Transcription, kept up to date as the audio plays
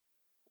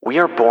We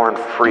are born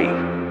free.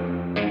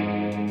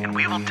 And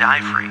we will die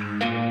free.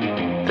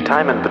 The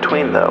time in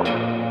between, though,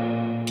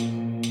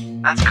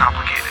 that's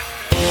complicated.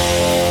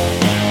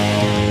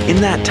 In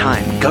that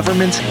time,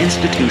 governments,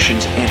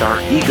 institutions, and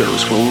our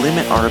egos will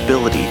limit our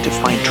ability to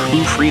find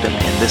true freedom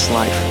in this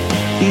life.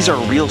 These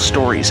are real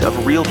stories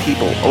of real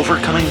people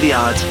overcoming the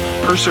odds,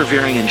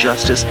 persevering in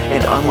justice,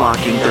 and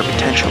unlocking their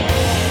potential.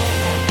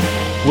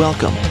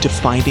 Welcome to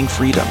Finding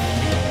Freedom.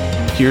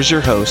 Here's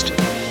your host,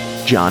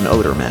 John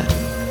Odermatt.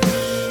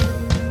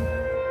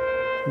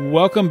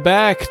 Welcome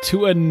back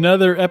to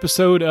another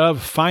episode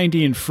of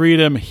Finding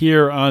Freedom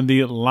here on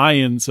the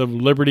Lions of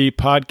Liberty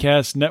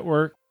Podcast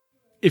Network.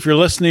 If you're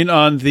listening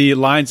on the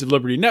Lions of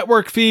Liberty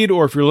Network feed,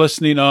 or if you're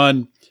listening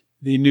on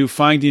the new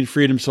Finding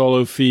Freedom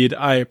solo feed,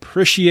 I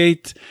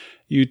appreciate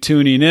you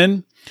tuning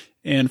in.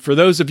 And for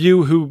those of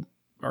you who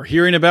are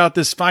hearing about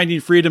this Finding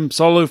Freedom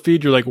solo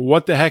feed, you're like,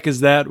 what the heck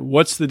is that?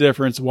 What's the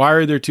difference? Why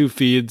are there two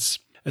feeds?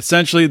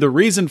 Essentially, the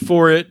reason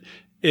for it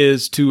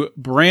is to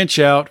branch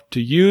out, to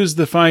use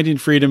the Finding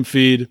Freedom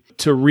feed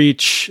to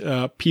reach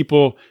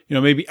people,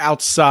 maybe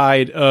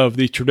outside of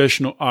the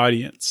traditional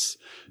audience.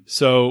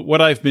 So what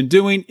I've been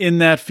doing in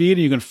that feed,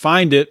 and you can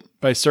find it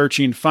by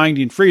searching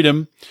Finding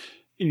Freedom,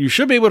 and you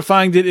should be able to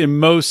find it in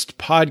most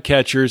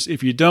podcatchers.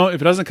 If it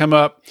doesn't come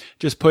up,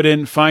 just put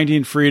in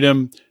Finding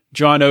Freedom,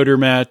 John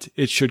Odermatt.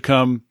 It should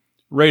come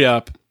right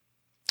up.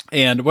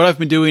 And what I've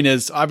been doing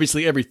is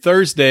obviously every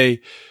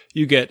Thursday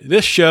you get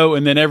this show,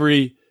 and then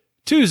every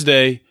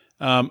Tuesday,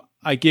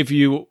 I give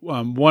you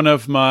one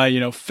of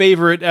my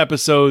favorite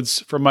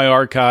episodes from my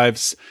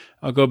archives.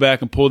 I'll go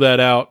back and pull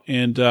that out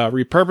and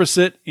repurpose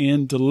it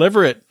and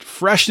deliver it,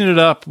 freshen it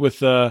up with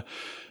some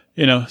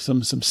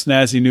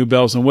snazzy new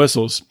bells and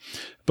whistles.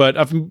 But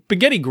I've been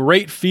getting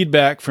great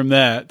feedback from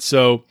that,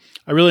 so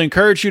I really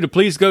encourage you to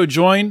please go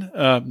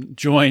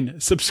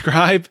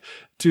subscribe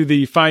to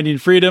the Finding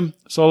Freedom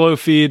solo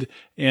feed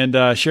and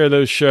share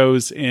those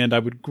shows. And I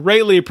would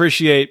greatly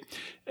appreciate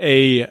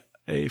a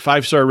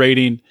 5-star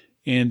rating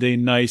and a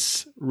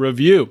nice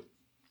review.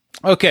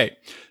 Okay,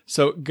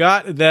 so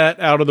got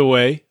that out of the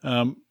way.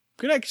 Going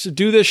to actually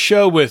do this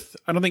show with,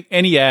 I don't think,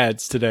 any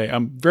ads today.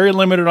 I'm very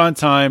limited on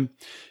time,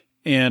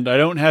 and I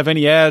don't have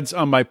any ads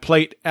on my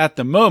plate at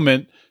the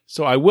moment.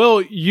 So I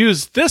will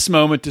use this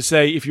moment to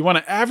say, if you want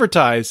to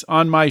advertise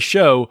on my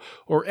show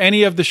or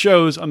any of the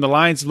shows on the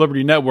Lions of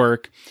Liberty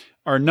Network,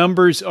 our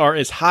numbers are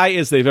as high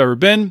as they've ever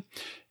been.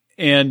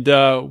 And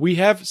we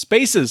have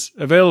spaces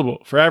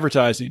available for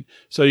advertising.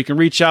 So you can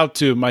reach out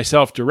to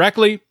myself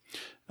directly,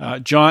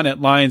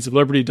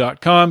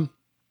 john@lionsofliberty.com.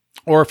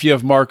 Or if you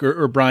have Mark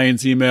or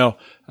Brian's email,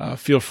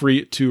 feel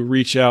free to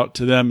reach out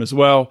to them as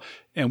well.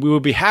 And we will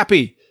be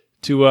happy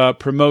to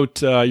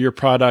promote your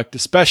product,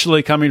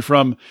 especially coming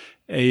from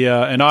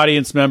an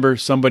audience member,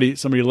 somebody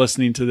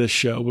listening to this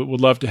show. We would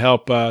love to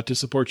help to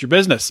support your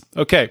business.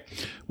 Okay,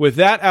 with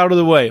that out of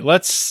the way,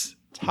 let's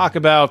talk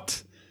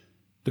about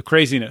the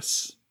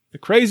craziness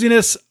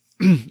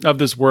of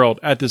this world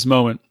at this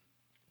moment.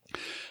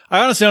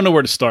 I honestly don't know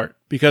where to start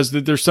because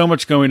there's so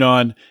much going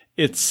on.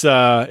 It's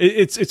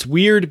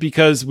weird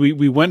because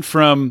we went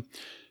from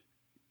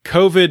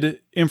COVID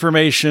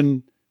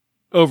information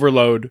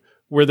overload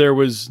where there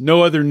was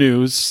no other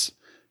news,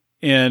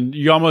 and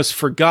you almost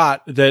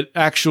forgot that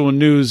actual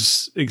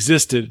news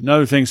existed and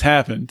other things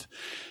happened.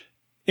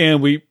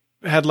 And we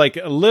had like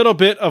a little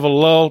bit of a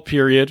lull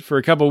period for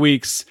a couple of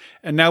weeks,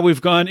 and now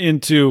we've gone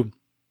into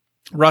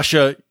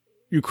Russia,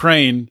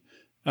 Ukraine.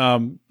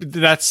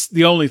 That's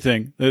the only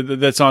thing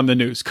that's on the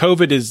news.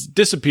 COVID has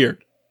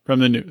disappeared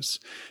from the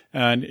news.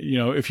 And,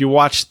 if you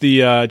watched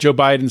the Joe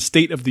Biden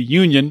State of the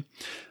Union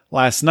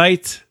last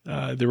night,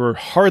 there were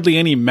hardly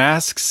any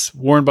masks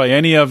worn by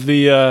any of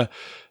the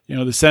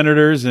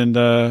senators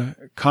and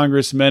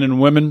congressmen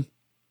and women,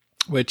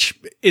 which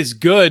is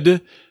good.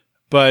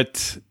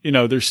 But,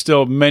 there's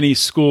still many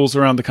schools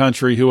around the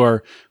country who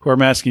are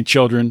masking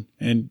children.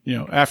 And,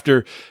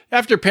 after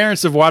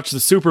parents have watched the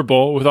Super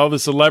Bowl with all the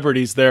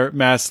celebrities there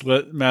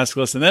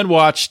maskless, and then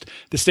watched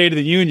the State of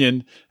the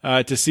Union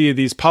to see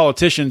these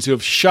politicians who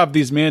have shoved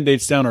these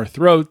mandates down our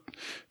throat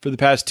for the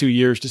past 2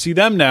 years, to see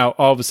them now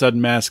all of a sudden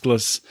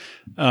maskless.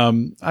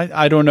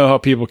 I don't know how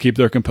people keep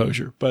their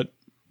composure, but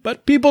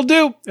people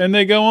do, and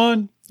they go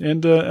on,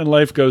 and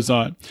life goes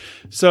on.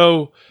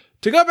 So,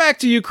 to go back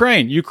to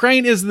Ukraine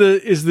is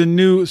the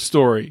new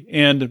story.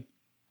 And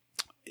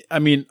I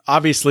mean,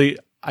 obviously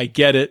I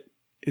get it.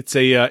 It's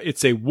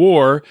a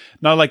war,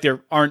 not like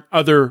there aren't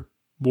other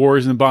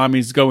wars and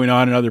bombings going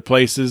on in other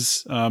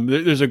places.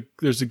 There's a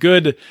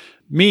good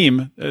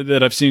meme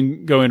that I've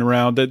seen going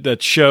around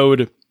that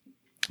showed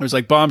there's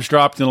like bombs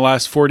dropped in the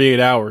last 48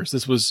 hours.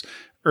 This was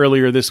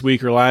earlier this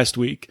week or last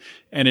week.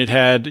 And it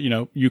had,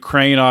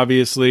 Ukraine,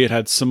 obviously, it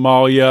had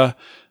Somalia,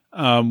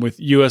 with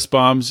U.S.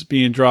 bombs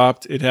being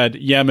dropped. It had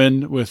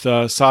Yemen with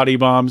Saudi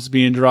bombs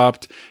being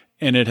dropped.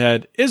 and it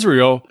had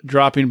Israel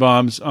dropping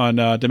bombs on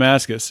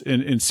Damascus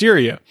in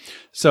Syria.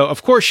 So,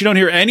 of course, you don't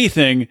hear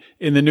anything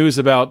in the news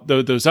about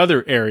those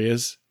other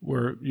areas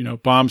where,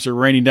 bombs are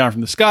raining down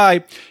from the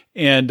sky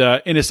and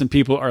innocent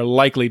people are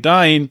likely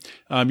dying.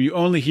 You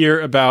only hear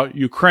about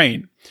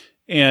Ukraine.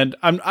 And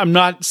I'm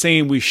not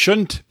saying we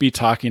shouldn't be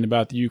talking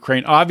about the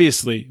Ukraine.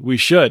 Obviously, we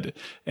should.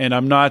 And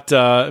I'm not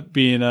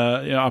being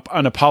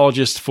an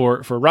apologist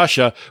for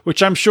Russia,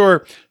 which I'm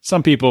sure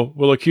some people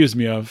will accuse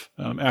me of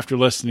after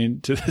listening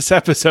to this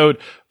episode.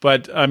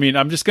 But I mean,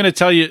 I'm just going to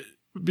tell you,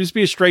 just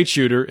be a straight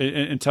shooter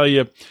and tell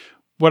you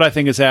what I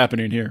think is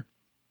happening here.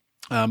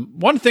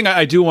 One thing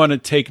I do want to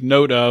take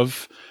note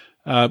of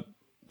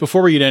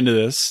before we get into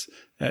this,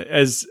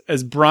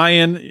 as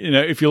Brian,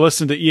 if you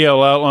listen to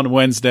ELL on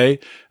Wednesday,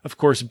 of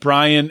course,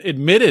 Brian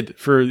admitted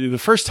for the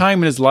first time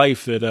in his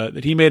life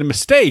that he made a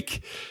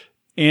mistake,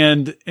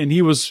 and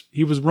he was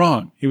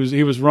wrong. He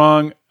was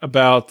wrong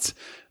about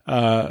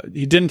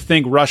he didn't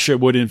think Russia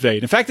would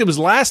invade. In fact, it was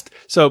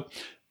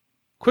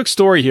quick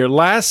story here.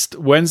 Last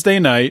Wednesday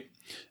night,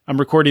 I'm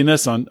recording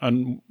this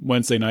on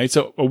Wednesday night,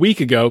 so a week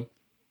ago.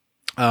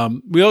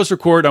 We always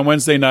record on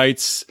Wednesday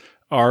nights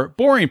our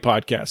Boring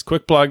podcast.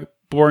 Quick plug,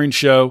 Boring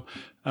show.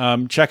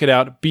 Check it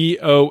out.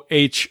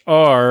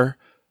 BOHR.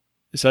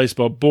 That's how you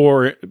spell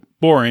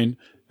boring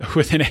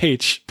with an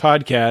H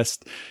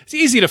podcast. It's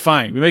easy to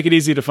find. We make it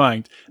easy to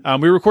find.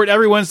 We record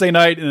every Wednesday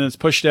night and it's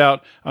pushed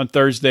out on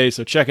Thursday.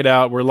 So check it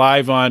out. We're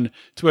live on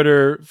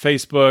Twitter,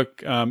 Facebook,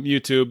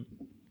 YouTube.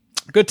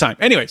 Good time.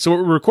 Anyway, so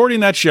we're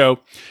recording that show,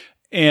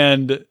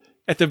 and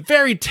at the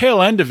very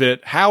tail end of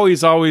it,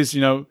 Howie's always,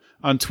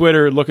 on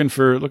Twitter looking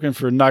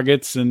for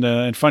nuggets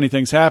and funny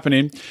things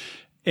happening.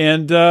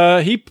 And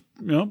he,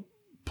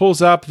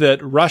 pulls up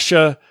that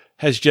Russia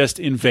has just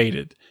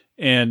invaded.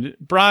 And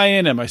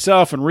Brian and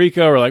myself and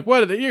Rico are like,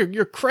 "What?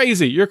 You're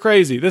crazy. You're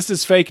crazy. This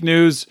is fake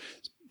news."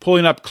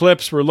 Pulling up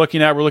clips we're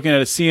looking at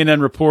a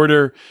CNN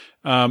reporter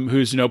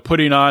who's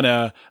putting on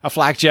a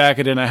flak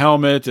jacket and a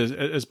helmet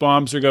as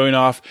bombs are going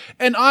off.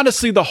 And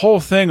honestly, the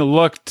whole thing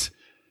looked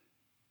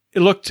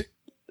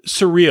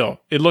surreal.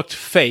 It looked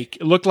fake.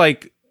 It looked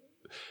like,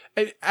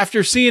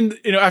 after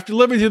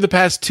living through the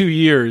past 2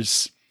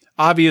 years,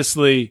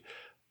 obviously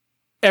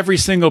every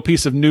single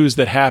piece of news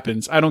that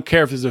happens, I don't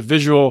care if there's a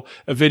visual,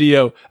 a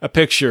video, a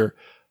picture,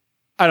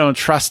 I don't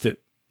trust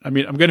it. I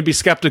mean, I'm going to be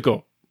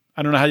skeptical.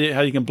 I don't know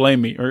how you can blame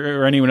me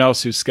or anyone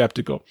else who's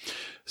skeptical.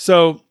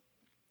 So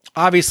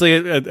obviously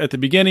at the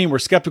beginning, we're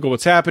skeptical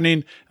what's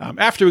happening.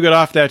 After we got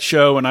off that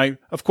show, and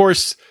of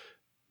course,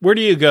 where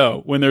do you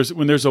go when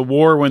there's a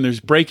war, when there's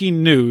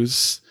breaking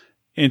news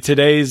in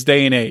today's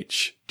day and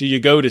age? Do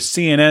you go to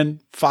CNN,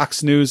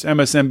 Fox News,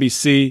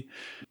 MSNBC?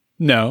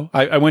 No,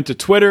 I went to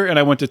Twitter, and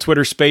I went to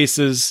Twitter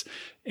Spaces,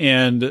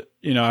 and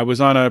I was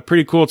on a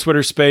pretty cool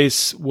Twitter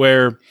Space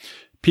where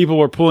people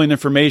were pulling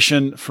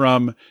information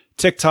from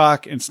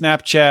TikTok and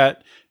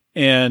Snapchat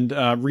and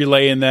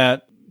relaying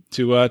that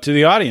to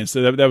the audience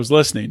that was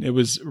listening. It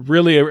was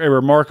really a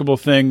remarkable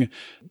thing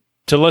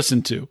to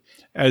listen to,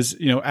 as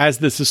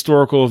this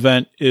historical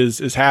event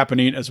is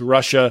happening, as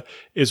Russia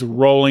is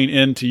rolling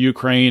into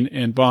Ukraine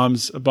and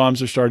bombs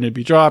are starting to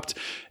be dropped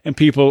and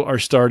people are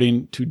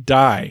starting to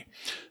die.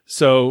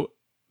 So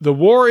the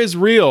war is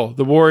real.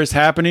 The war is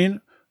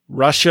happening.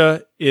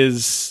 Russia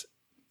is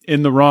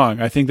in the wrong.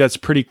 I think that's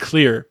pretty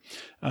clear.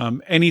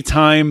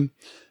 Anytime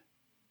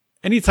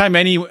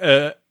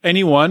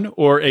anyone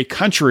or a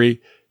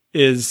country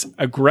is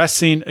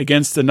aggressing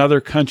against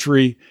another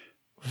country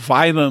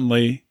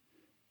violently,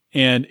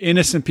 and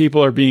innocent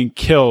people are being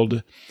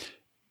killed,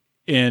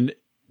 and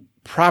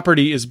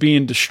property is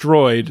being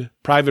destroyed,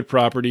 private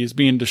property is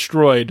being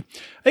destroyed,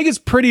 I think it's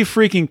pretty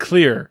freaking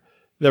clear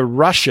that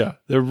Russia,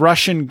 the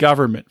Russian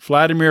government,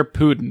 Vladimir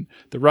Putin,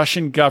 the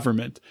Russian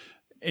government,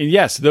 and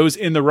yes, those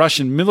in the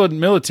Russian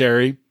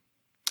military,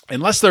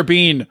 unless they're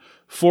being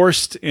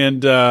forced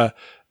and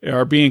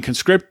are being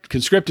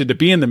conscripted to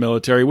be in the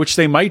military, which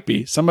they might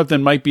be. Some of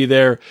them might be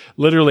there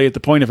literally at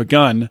the point of a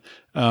gun,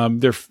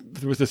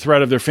 with the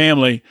threat of their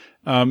family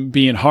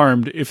being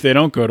harmed if they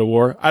don't go to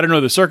war. I don't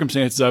know the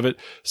circumstances of it.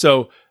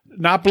 So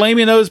not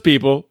blaming those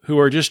people who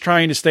are just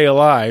trying to stay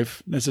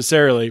alive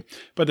necessarily,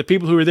 but the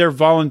people who are there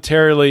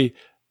voluntarily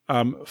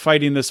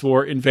fighting this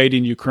war,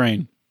 invading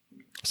Ukraine.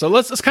 So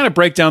let's kind of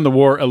break down the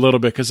war a little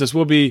bit, because this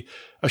will be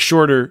a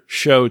shorter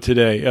show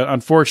today.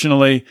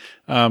 Unfortunately,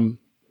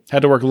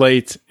 had to work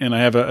late, and I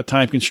have a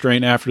time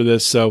constraint after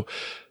this, so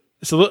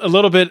it's a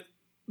little bit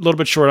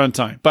short on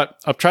time. But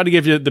I'll try to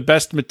give you the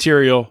best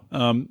material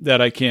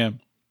that I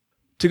can.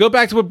 To go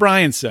back to what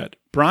Brian said,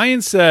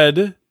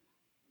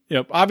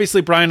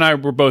 obviously Brian and I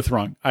were both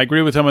wrong. I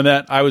agree with him on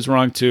that. I was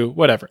wrong too.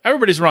 Whatever.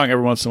 Everybody's wrong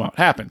every once in a while. It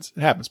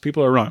happens.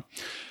 People are wrong.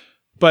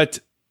 But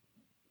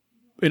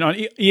on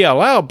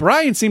ELL,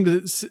 Brian seemed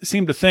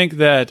to think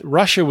that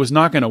Russia was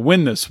not going to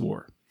win this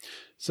war.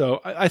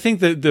 So I think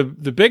that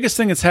the biggest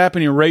thing that's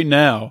happening right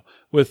now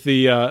with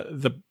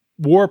the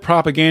war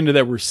propaganda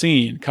that we're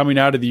seeing coming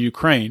out of the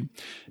Ukraine.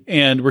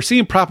 And we're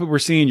seeing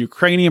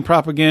Ukrainian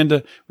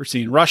propaganda, we're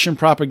seeing Russian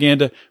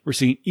propaganda, we're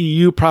seeing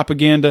EU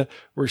propaganda,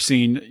 we're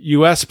seeing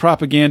US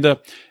propaganda.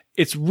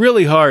 It's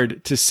really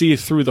hard to see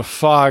through the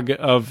fog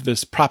of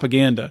this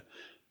propaganda,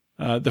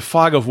 the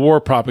fog of war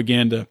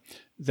propaganda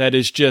that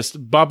is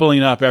just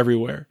bubbling up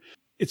everywhere.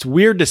 It's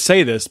weird to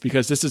say this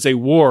because this is a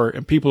war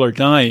and people are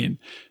dying,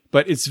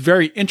 but it's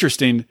very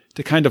interesting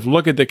to kind of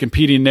look at the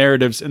competing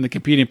narratives and the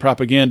competing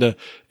propaganda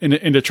and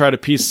to try to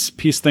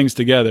piece things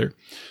together.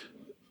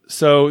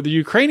 So the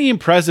Ukrainian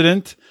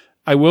president,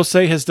 I will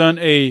say, has done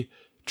a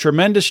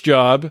tremendous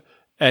job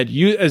at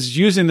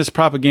using this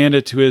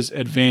propaganda to his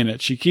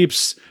advantage. He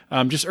keeps,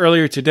 just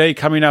earlier today,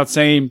 coming out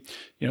saying,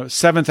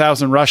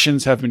 7,000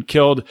 Russians have been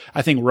killed.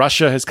 I think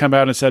Russia has come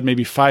out and said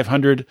maybe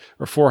 500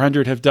 or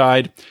 400 have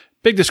died.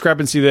 Big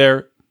discrepancy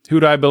there.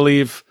 Who do I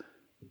believe?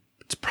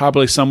 It's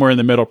probably somewhere in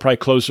the middle, probably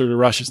closer to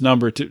Russia's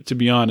number, to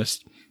be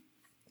honest.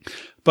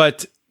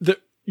 But the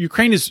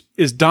Ukraine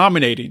is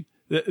dominating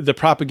the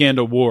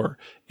propaganda war,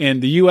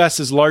 and the U.S.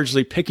 is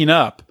largely picking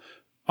up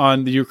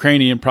on the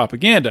Ukrainian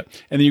propaganda.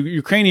 And the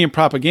Ukrainian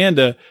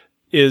propaganda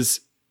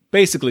is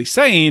basically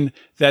saying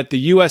that the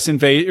U.S.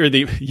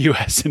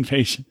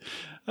 invasion.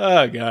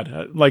 Oh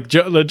God, like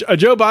Joe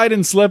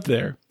Biden slipped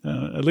there.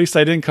 At least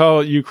I didn't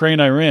call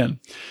Ukraine Iran.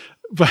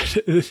 But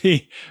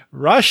the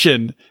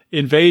Russian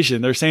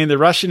invasion, they're saying the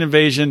Russian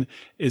invasion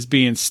is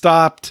being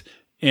stopped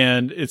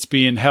and it's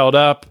being held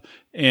up,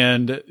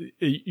 and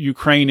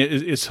Ukraine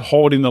is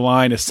holding the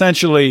line,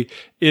 essentially,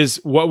 is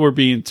what we're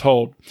being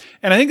told.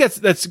 And I think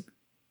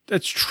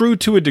that's true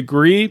to a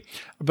degree,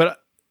 but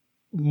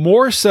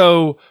more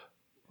so,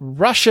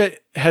 Russia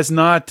has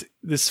not,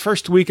 this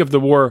first week of the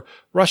war,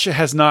 Russia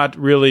has not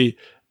really,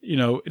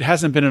 it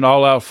hasn't been an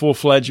all-out,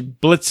 full-fledged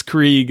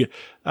blitzkrieg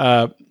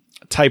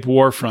type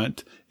war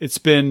front. It's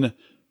been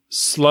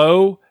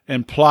slow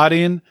and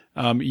plotting.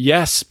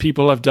 Yes,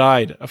 people have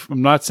died.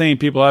 I'm not saying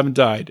people haven't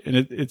died, and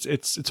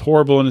it's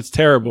horrible and it's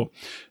terrible.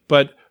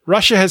 But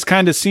Russia has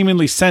kind of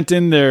seemingly sent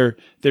in their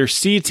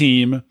C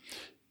team,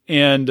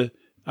 and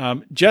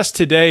just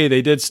today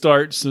they did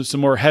start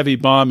some more heavy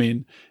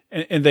bombing,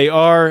 and they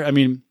are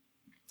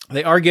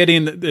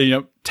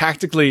getting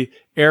tactically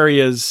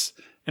areas.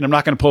 And I'm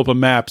not going to pull up a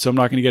map, so I'm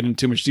not going to get into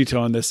too much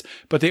detail on this.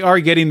 But they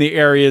are getting the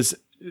areas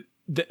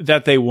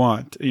that they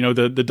want.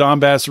 The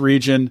Donbass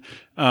region.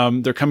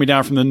 They're coming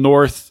down from the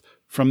north,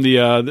 from the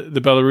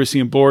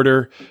Belarusian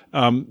border.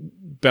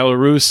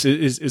 Belarus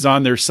is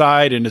on their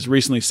side and has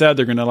recently said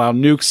they're going to allow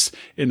nukes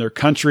in their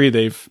country.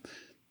 They've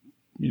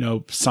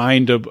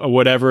signed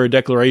a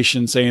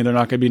declaration saying they're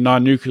not going to be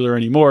non-nuclear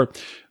anymore,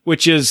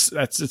 which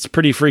it's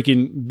pretty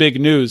freaking big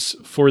news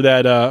for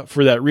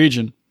that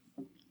region.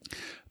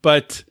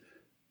 But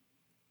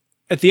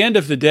at the end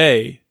of the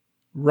day,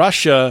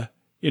 Russia,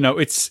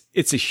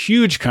 it's a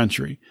huge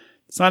country.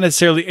 It's not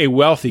necessarily a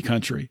wealthy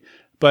country,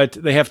 but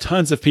they have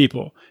tons of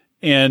people.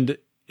 And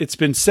it's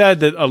been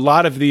said that a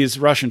lot of these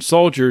Russian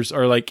soldiers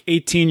are like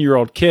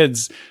 18-year-old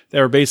kids that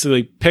were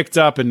basically picked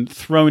up and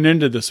thrown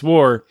into this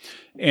war,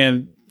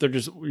 and they're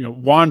just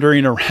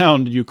wandering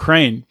around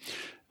Ukraine.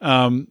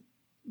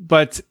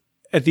 But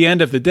at the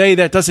end of the day,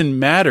 that doesn't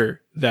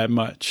matter that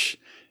much.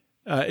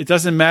 It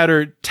doesn't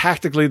matter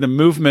tactically the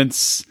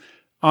movements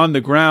on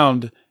the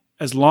ground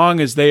as long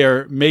as they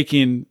are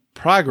making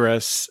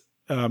progress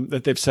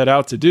that they've set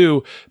out to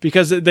do,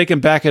 because they can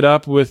back it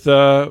up with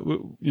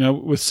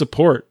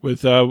support,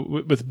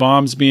 with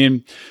bombs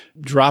being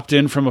dropped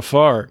in from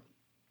afar.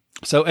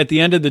 So at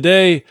the end of the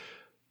day,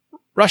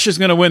 Russia's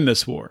going to win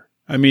this war.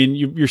 I mean,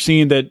 you're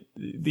seeing that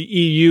the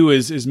EU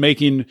is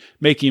making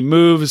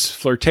moves,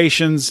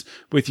 flirtations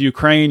with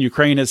Ukraine.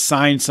 Ukraine has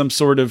signed some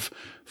sort of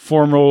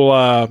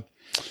formal,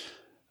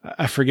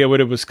 I forget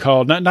what it was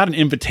called. Not an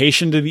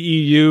invitation to the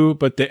EU,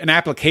 but an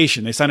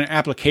application. They signed an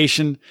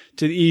application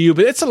to the EU,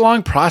 but it's a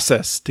long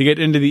process to get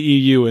into the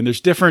EU, and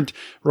there's different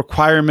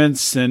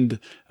requirements and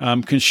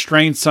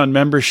constraints on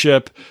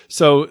membership.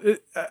 So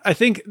I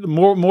think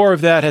more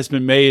of that has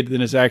been made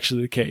than is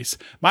actually the case.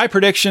 My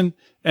prediction,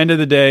 end of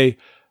the day,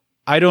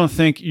 I don't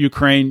think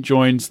Ukraine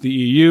joins the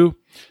EU.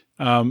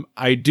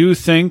 I do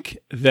think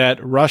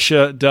that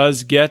Russia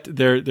does get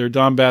their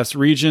Donbass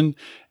region,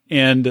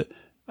 and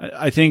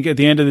I think at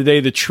the end of the day,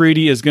 the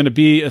treaty is going to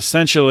be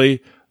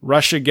essentially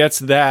Russia gets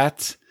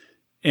that,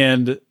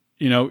 and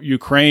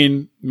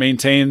Ukraine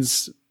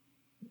maintains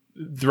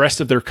the rest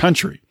of their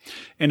country.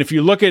 And if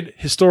you look at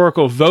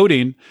historical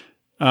voting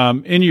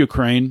in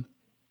Ukraine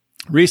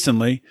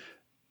recently,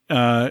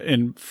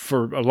 and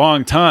for a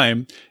long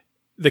time,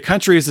 the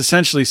country is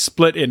essentially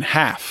split in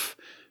half,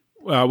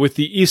 with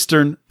the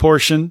eastern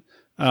portion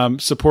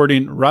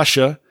supporting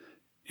Russia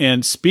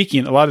and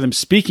a lot of them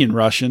speaking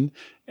Russian,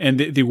 and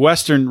the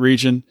western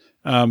region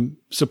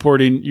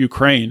supporting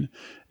Ukraine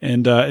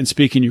and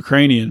speaking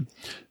Ukrainian.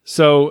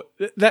 So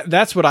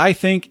that's what I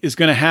think is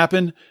going to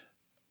happen.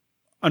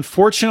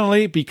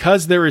 Unfortunately,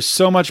 because there is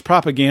so much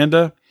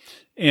propaganda,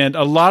 and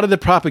a lot of the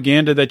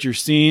propaganda that you're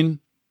seeing,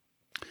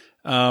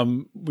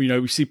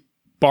 we see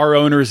bar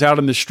owners out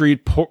in the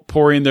street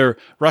pouring their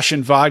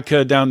Russian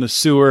vodka down the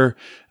sewer.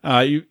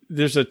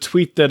 There's a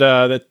tweet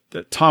that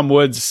Tom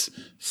Woods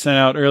sent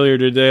out earlier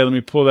today. Let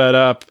me pull that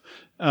up.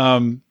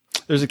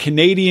 There's a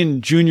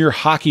Canadian Junior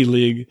Hockey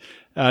League.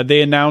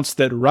 They announced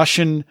that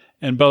Russian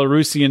and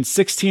Belarusian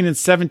 16 and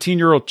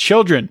 17-year-old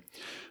children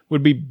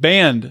would be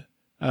banned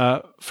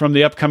from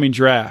the upcoming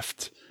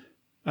draft.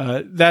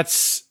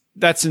 That's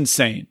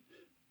insane.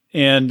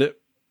 And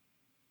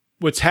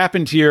what's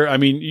happened here, I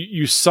mean,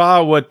 you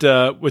saw what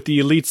the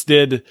elites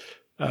did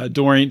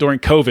during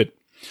COVID,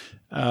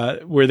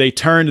 where they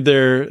turned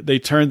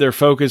their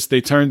focus,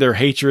 they turned their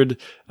hatred,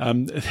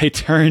 they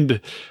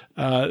turned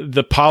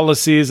the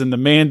policies and the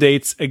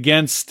mandates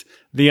against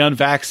the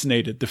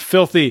unvaccinated, the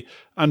filthy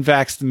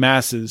unvaxxed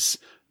masses.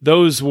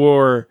 Those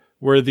were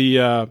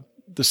the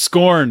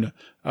scorn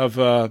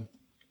of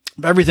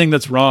everything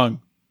that's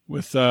wrong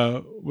with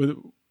the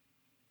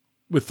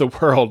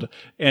world.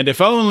 And if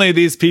only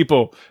these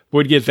people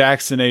would get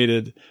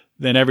vaccinated,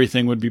 then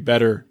everything would be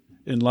better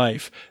in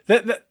life.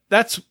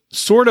 That's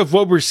sort of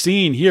what we're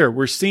seeing here.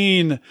 We're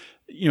seeing,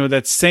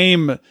 that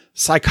same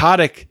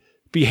psychotic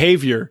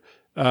behavior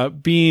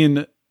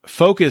being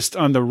focused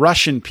on the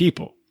Russian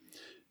people,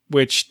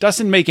 which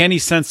doesn't make any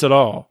sense at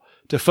all,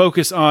 to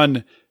focus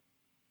on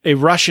a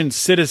Russian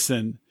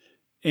citizen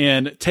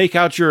and take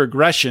out your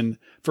aggression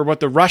for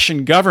what the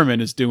Russian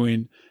government is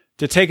doing,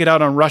 to take it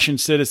out on Russian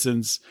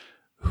citizens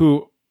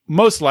who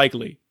most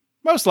likely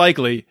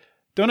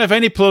don't have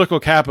any political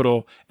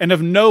capital and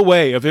have no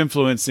way of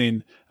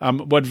influencing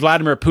what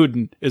Vladimir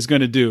Putin is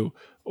going to do,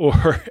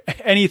 or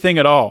anything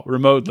at all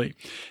remotely.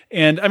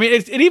 And I mean,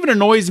 it even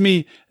annoys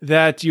me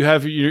that you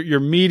have your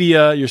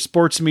media, your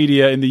sports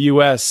media in the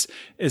U.S.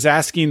 is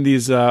asking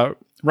these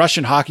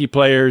Russian hockey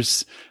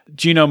players,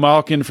 Geno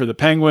Malkin for the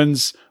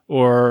Penguins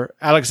or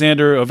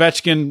Alexander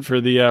Ovechkin for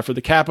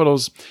the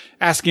Capitals,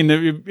 asking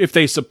if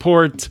they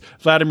support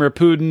Vladimir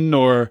Putin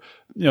or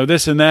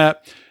this and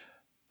that.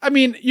 I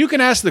mean, you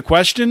can ask the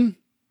question,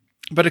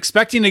 but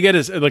expecting to get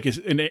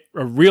a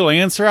real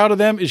answer out of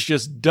them is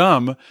just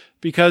dumb,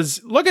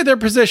 because look at their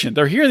position.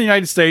 They're here in the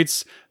United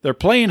States. They're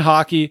playing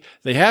hockey.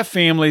 They have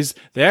families.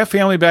 They have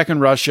family back in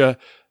Russia.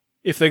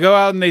 If they go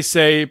out and they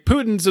say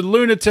Putin's a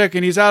lunatic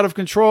and he's out of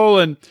control,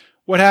 and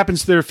what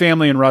happens to their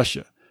family in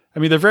Russia? I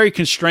mean, they're very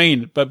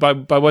constrained by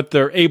what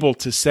they're able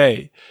to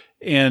say,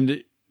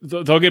 and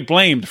they'll get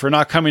blamed for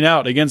not coming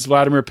out against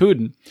Vladimir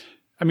Putin.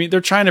 I mean, they're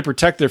trying to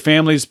protect their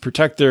families,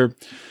 protect their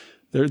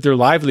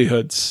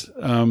livelihoods.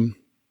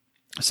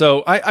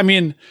 So I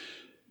mean,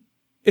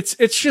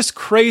 it's just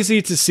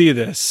crazy to see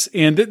this,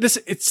 and this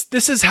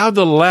is how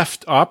the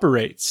left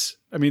operates.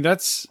 I mean,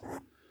 this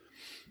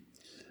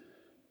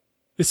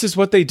is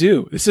what they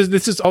do. This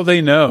is all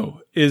they know,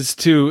 is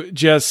to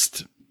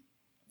just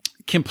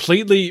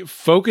completely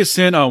focus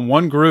in on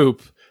one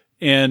group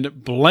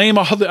and blame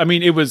all the. I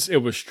mean, it was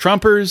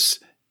Trumpers,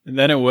 and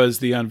then it was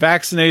the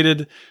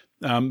unvaccinated.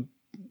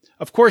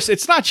 Of course,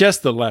 it's not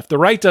just the left. The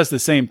right does the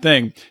same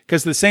thing,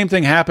 because the same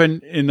thing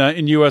happened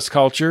in U.S.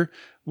 culture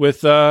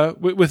with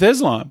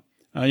Islam,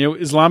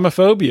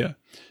 Islamophobia.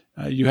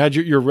 You had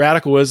your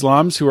radical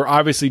Islams who are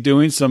obviously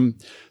doing some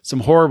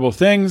horrible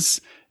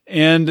things,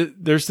 and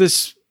there's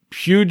this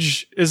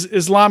huge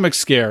Islamic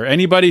scare.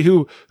 Anybody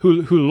who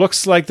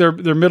looks like they're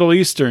Middle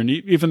Eastern,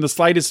 even the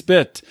slightest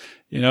bit.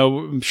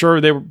 I'm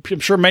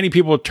sure many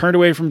people turned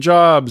away from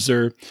jobs,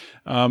 or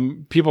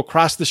people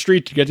crossed the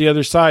street to get to the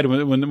other side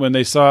when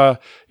they saw,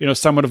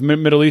 someone of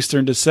Middle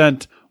Eastern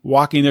descent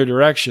walking their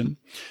direction.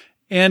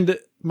 And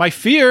my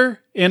fear,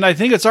 and I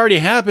think it's already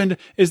happened,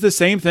 is the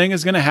same thing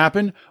is going to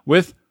happen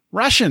with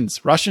Russians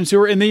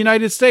who are in the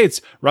United States,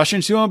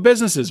 Russians who own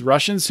businesses,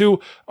 Russians who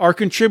are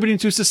contributing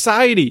to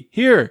society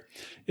here,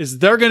 is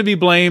they're going to be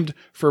blamed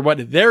for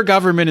what their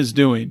government is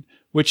doing,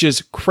 which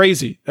is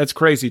crazy. That's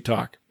crazy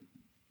talk.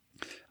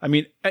 I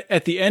mean,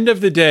 at the end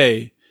of the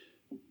day,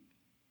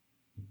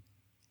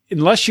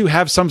 unless you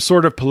have some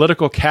sort of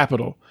political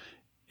capital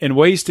and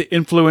ways to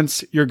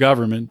influence your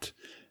government,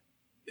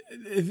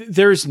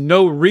 there's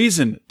no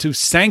reason to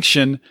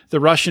sanction the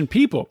Russian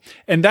people.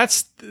 And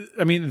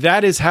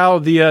that is how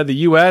the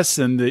U.S.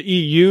 and the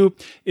EU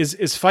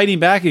is fighting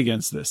back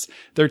against this.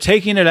 They're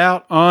taking it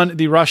out on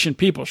the Russian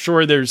people.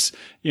 Sure, there's,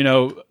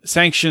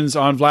 sanctions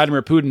on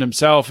Vladimir Putin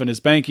himself and his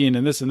banking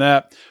and this and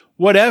that,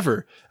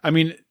 whatever. I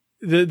mean,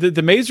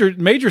 the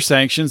major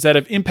sanctions that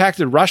have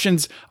impacted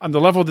Russians on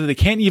the level that they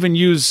can't even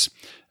use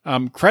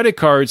credit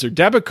cards or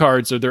debit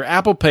cards, or their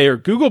Apple Pay or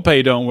Google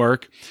Pay don't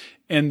work,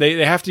 and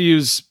they have to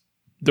use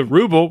the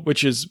ruble,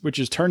 which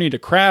is turning to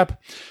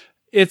crap.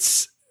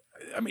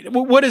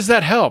 What does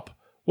that help?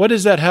 What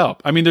does that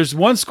help? I mean, there's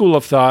one school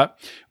of thought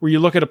where you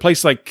look at a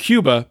place like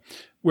Cuba,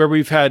 where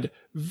we've had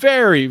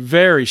very,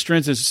 very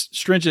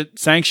stringent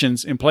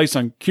sanctions in place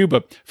on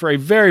Cuba for a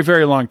very,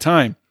 very long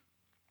time.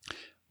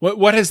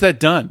 What has that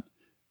done?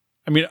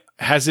 I mean,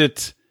 has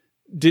it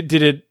did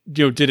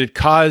it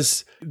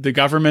cause the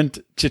government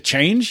to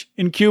change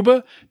in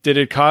Cuba? Did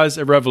it cause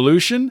a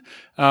revolution?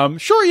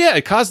 Sure, yeah,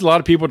 it caused a lot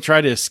of people to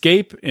try to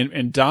escape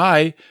and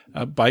die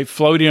by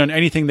floating on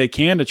anything they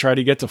can to try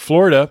to get to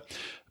Florida.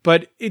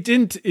 But it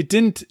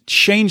didn't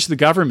change the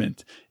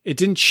government. It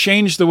didn't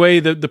change the way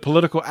the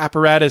political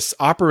apparatus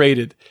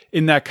operated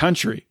in that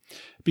country.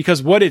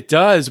 Because what it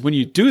does when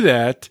you do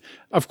that,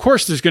 of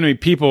course, there's going to be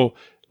people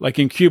like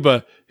in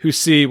Cuba who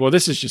see, well,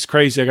 this is just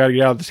crazy. I got to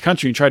get out of this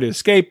country and try to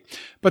escape.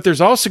 But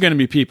there's also going to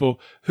be people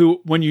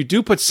who, when you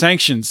do put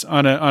sanctions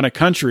on a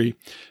country,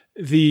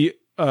 the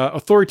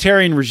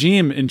authoritarian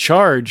regime in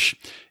charge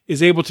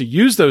is able to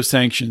use those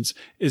sanctions,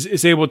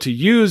 is able to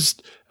use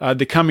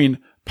the coming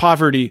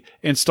poverty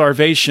and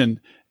starvation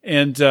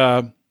and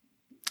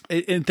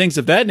things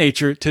of that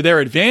nature to their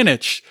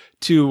advantage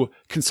to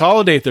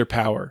consolidate their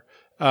power.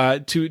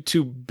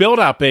 To build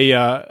up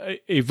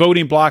a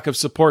voting block of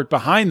support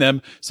behind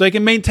them so they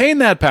can maintain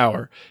that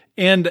power.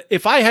 And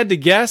if I had to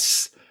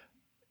guess,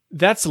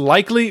 that's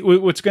likely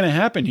what's going to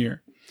happen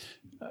here.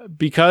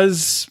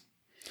 Because,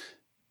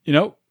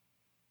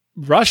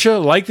 Russia,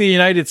 like the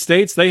United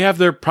States, they have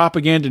their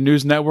propaganda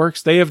news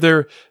networks. They have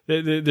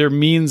their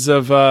means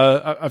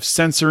of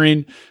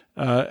censoring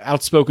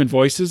outspoken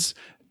voices.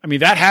 I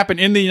mean, that happened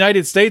in the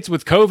United States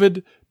with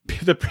COVID.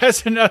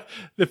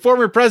 The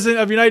former president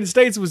of the United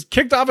States was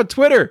kicked off of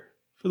Twitter,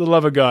 for the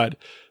love of God.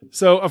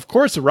 So, of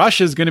course,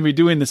 Russia is going to be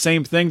doing the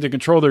same thing to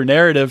control their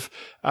narrative,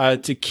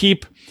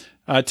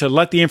 to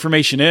let the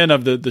information in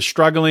of the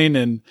struggling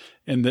and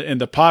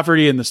the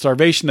poverty and the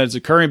starvation that is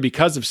occurring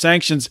because of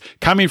sanctions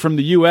coming from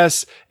the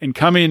U.S. and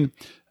coming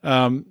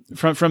from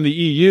the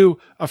EU.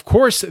 Of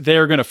course,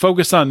 they're going to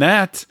focus on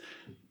that,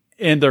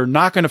 and they're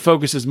not going to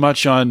focus as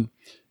much on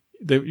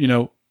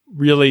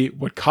really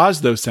what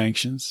caused those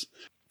sanctions.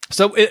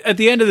 So at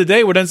the end of the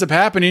day, what ends up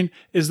happening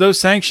is those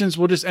sanctions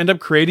will just end up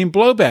creating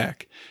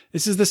blowback.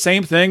 This is the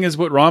same thing as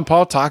what Ron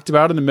Paul talked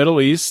about in the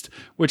Middle East,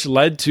 which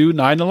led to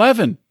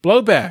 9/11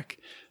 blowback.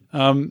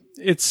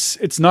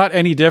 It's not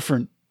any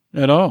different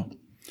at all.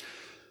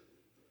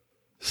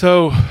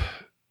 So,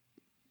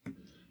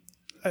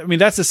 I mean,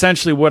 that's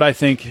essentially what I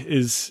think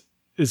is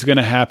going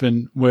to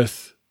happen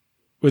with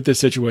this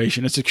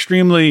situation. It's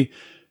extremely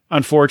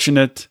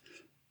unfortunate.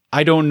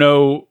 I don't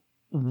know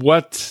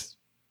what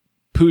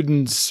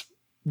Putin's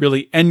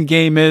really end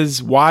game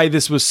is, why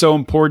this was so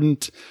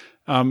important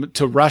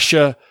to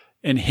Russia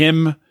and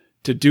him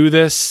to do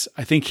this.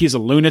 I think he's a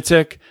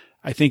lunatic.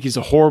 I think he's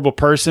a horrible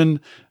person.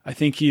 I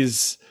think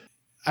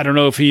I don't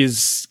know if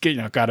he's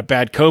got a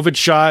bad COVID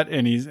shot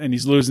and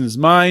he's losing his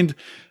mind.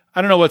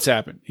 I don't know what's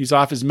happened. He's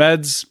off his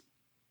meds.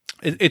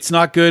 It's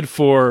not good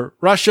for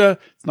Russia.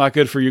 It's not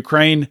good for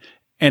Ukraine,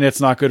 and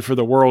it's not good for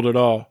the world at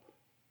all.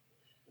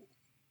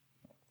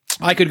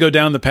 I could go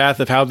down the path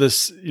of how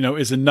this,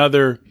 is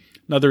another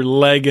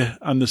leg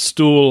on the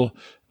stool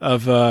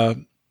of,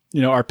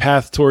 our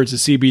path towards a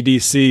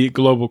CBDC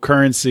global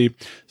currency,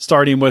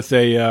 starting with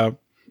a,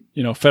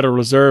 Federal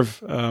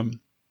Reserve,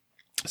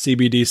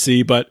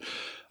 CBDC. But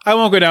I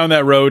won't go down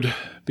that road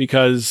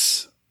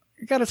because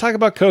I got to talk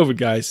about COVID,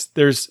 guys.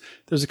 There's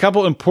a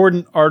couple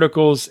important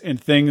articles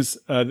and things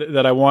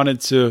that I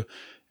wanted to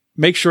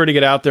make sure to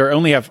get out there. I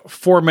only have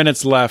 4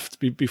 minutes left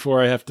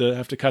before I have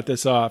to cut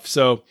this off.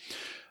 So,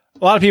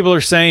 a lot of people are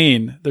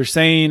saying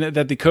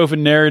that the COVID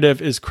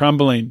narrative is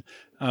crumbling.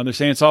 They're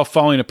saying it's all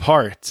falling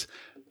apart.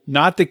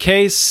 Not the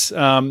case.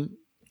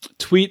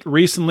 Tweet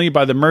recently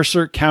by the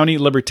Mercer County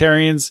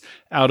Libertarians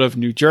out of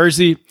New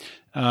Jersey.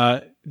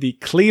 The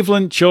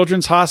Cleveland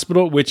Children's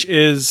Hospital, which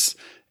is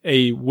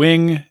a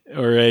wing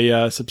or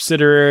a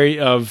subsidiary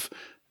of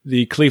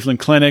the Cleveland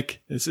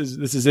Clinic. This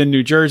is in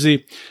New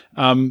Jersey.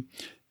 A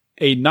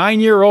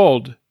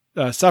 9-year-old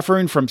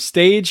suffering from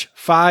stage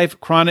 5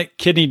 chronic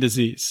kidney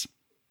disease.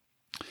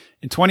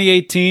 In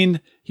 2018,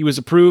 he was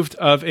approved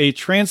of a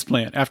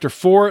transplant. After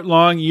 4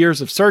 long years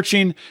of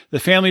searching, the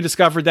family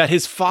discovered that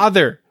his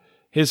father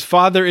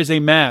is a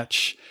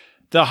match.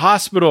 The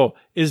hospital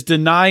is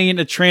denying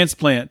a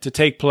transplant to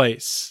take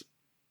place.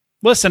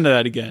 Listen to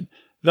that again.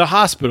 The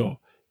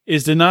hospital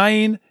is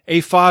denying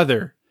a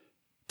father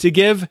to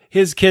give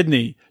his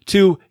kidney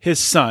to his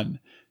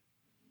son.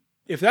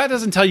 If that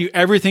doesn't tell you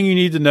everything you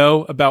need to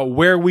know about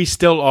where we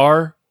still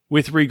are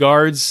with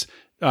regards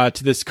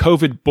to this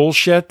COVID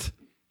bullshit,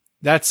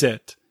 that's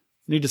it.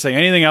 Need to say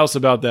anything else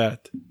about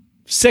that.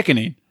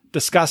 Sickening,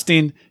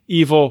 disgusting,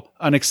 evil,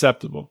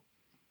 unacceptable.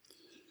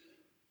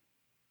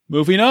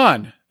 Moving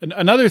on.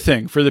 Another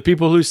thing for the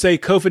people who say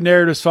COVID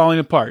narrative is falling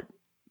apart.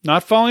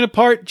 Not falling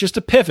apart, just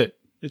a pivot.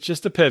 It's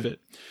just a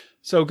pivot.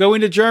 So going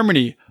to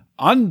Germany,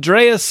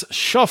 Andreas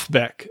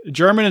Schofbeck,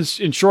 German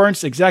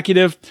insurance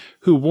executive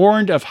who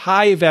warned of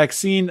high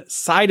vaccine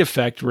side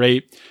effect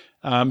rate.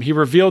 He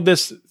revealed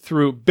this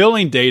through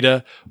billing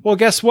data. Well,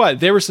 guess what?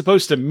 They were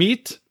supposed to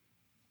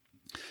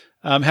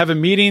have a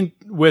meeting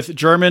with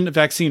German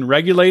vaccine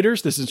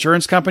regulators. This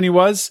insurance company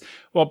was.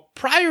 Well,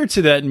 prior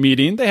to that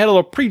meeting, they had a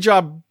little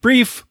pre-job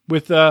brief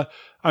with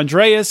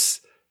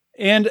Andreas,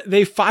 and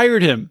they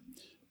fired him.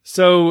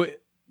 So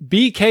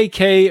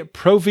BKK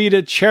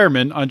Provida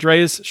chairman,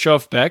 Andreas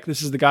Schofbeck,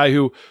 this is the guy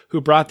who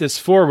brought this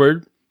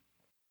forward,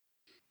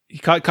 he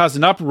caused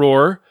an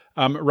uproar,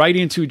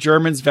 writing to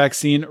Germany's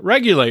vaccine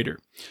regulator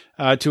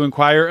to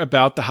inquire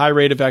about the high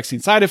rate of vaccine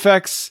side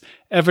effects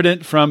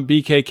evident from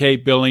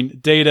BKK billing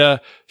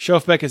data.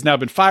 Schofbeck has now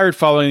been fired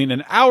following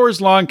an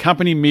hours-long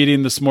company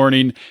meeting this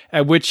morning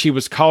at which he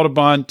was called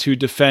upon to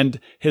defend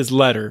his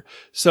letter.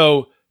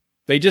 So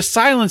they just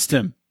silenced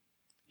him.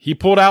 He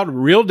pulled out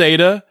real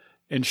data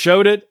and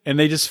showed it, and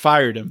they just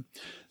fired him.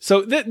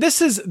 So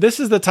this is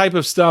the type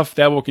of stuff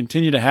that will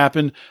continue to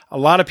happen. A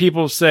lot of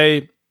people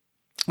say,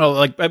 oh,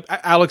 like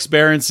Alex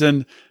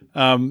Berenson,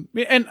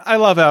 and I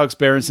love Alex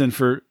Berenson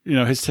for,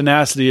 his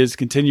tenacity is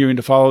continuing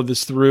to follow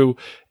this through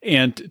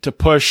and to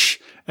push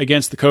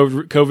against the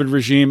COVID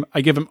regime.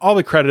 I give him all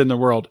the credit in the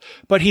world,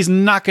 but he's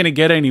not going to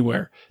get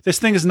anywhere. This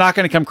thing is not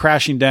going to come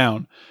crashing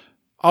down.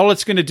 All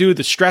it's going to do,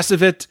 the stress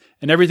of it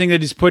and everything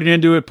that he's putting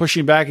into it,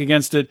 pushing back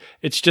against it,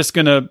 it's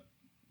going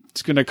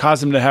to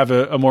cause him to have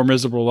a more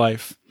miserable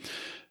life.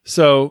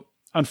 So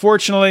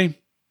unfortunately,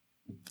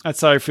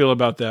 that's how I feel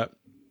about that.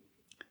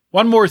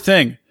 One more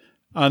thing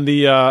on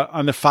the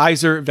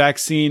Pfizer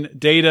vaccine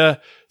data.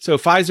 So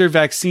Pfizer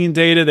vaccine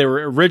data, they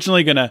were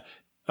originally going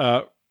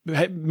to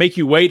make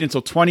you wait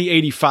until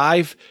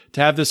 2085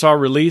 to have this all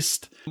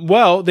released.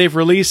 Well, they've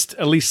released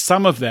at least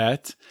some of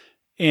that.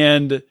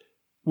 And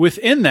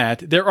within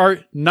that, there are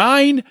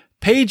 9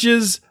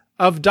 pages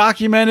of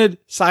documented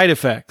side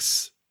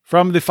effects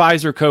from the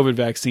Pfizer COVID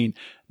vaccine.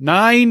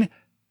 9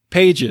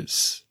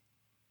 pages.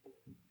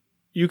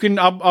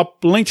 I'll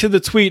link to the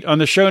tweet on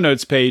the show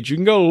notes page. You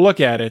can go look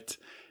at it.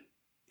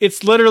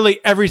 It's literally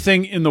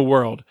everything in the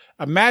world.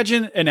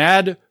 Imagine an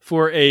ad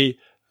for a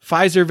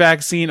Pfizer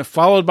vaccine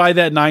followed by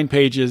that 9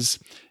 pages.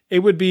 It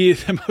would be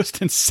the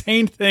most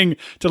insane thing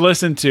to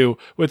listen to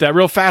with that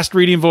real fast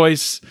reading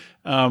voice,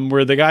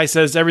 where the guy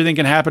says everything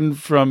can happen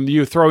from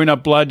you throwing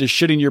up blood to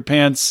shitting your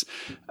pants.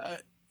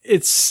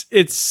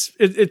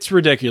 It's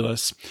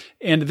ridiculous.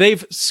 And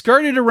they've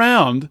skirted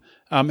around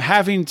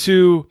having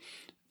to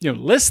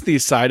list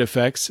these side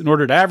effects in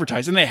order to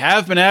advertise. And they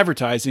have been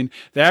advertising.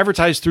 They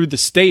advertise through the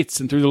states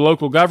and through the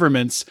local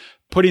governments,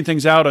 putting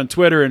things out on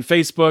Twitter and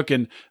Facebook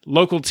and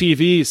local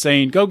TV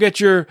saying, go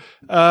get your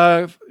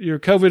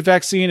COVID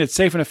vaccine. It's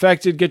safe and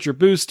effective. Get your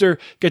booster.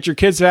 Get your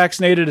kids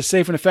vaccinated. It's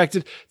safe and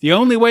effective. The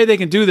only way they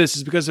can do this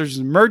is because there's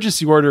an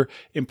emergency order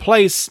in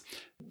place,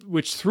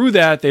 which through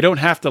that, they don't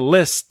have to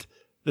list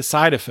the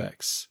side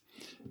effects.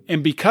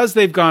 And because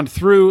they've gone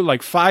through,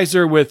 like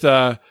Pfizer with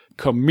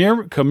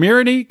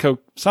Comirnaty,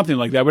 something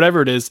like that,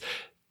 whatever it is,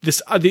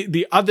 this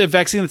the other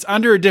vaccine that's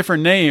under a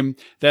different name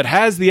that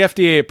has the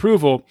FDA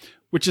approval,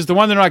 which is the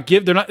one then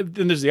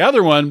there's the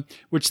other one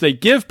which they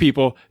give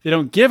people. They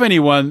don't give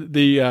anyone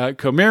the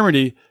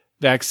Comirnaty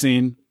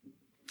vaccine.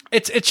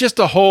 It's just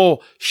a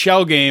whole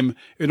shell game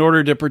in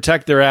order to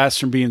protect their ass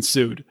from being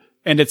sued,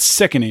 and it's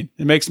sickening.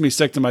 It makes me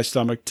sick to my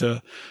stomach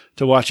to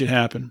watch it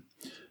happen.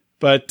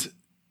 But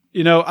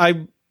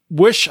I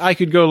wish I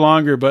could go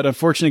longer, but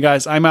unfortunately,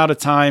 guys, I'm out of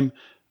time.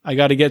 I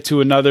got to get to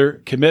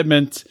another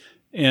commitment,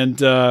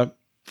 and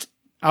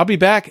I'll be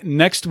back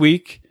next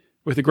week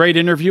with a great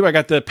interview. I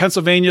got the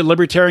Pennsylvania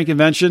Libertarian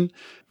Convention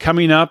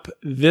coming up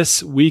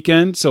this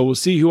weekend, so we'll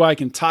see who I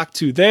can talk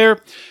to there.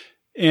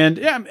 And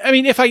yeah, I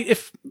mean,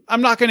 if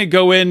I'm not going to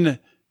go in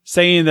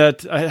saying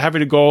that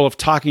having a goal of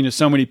talking to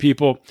so many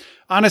people,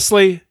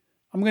 honestly,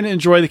 I'm going to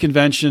enjoy the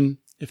convention.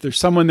 If there's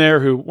someone there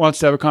who wants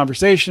to have a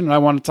conversation and I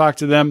want to talk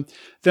to them,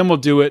 then we'll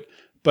do it.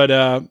 But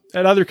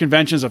at other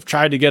conventions, I've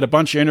tried to get a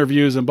bunch of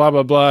interviews and blah,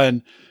 blah, blah.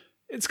 And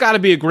it's got to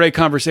be a great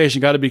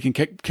conversation, got to be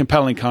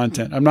compelling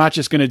content. I'm not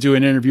just going to do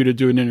an interview to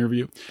do an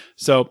interview.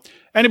 So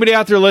anybody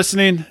out there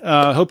listening,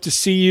 hope to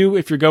see you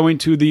if you're going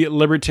to the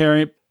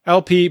Libertarian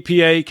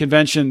LPPA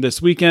convention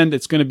this weekend.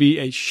 It's going to be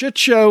a shit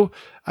show,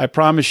 I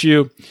promise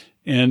you.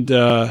 And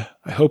I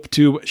hope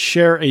to not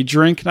share a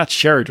drink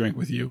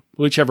with you.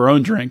 We'll each have our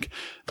own drink,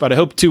 but I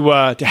hope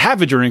to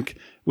have a drink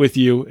with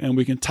you, and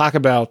we can talk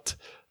about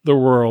the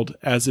world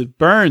as it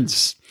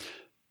burns.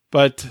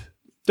 But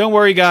don't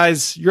worry,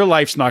 guys, your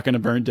life's not going to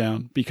burn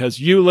down because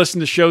you listen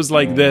to shows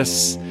like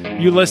this.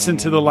 You listen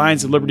to the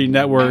Lions of Liberty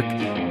Network,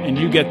 and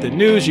you get the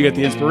news, you get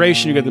the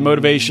inspiration, you get the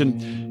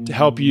motivation to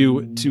help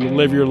you to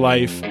live your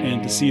life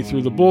and to see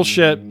through the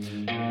bullshit,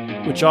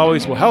 which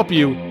always will help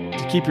you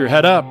to keep your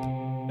head up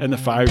and the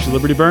fires of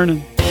liberty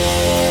burning.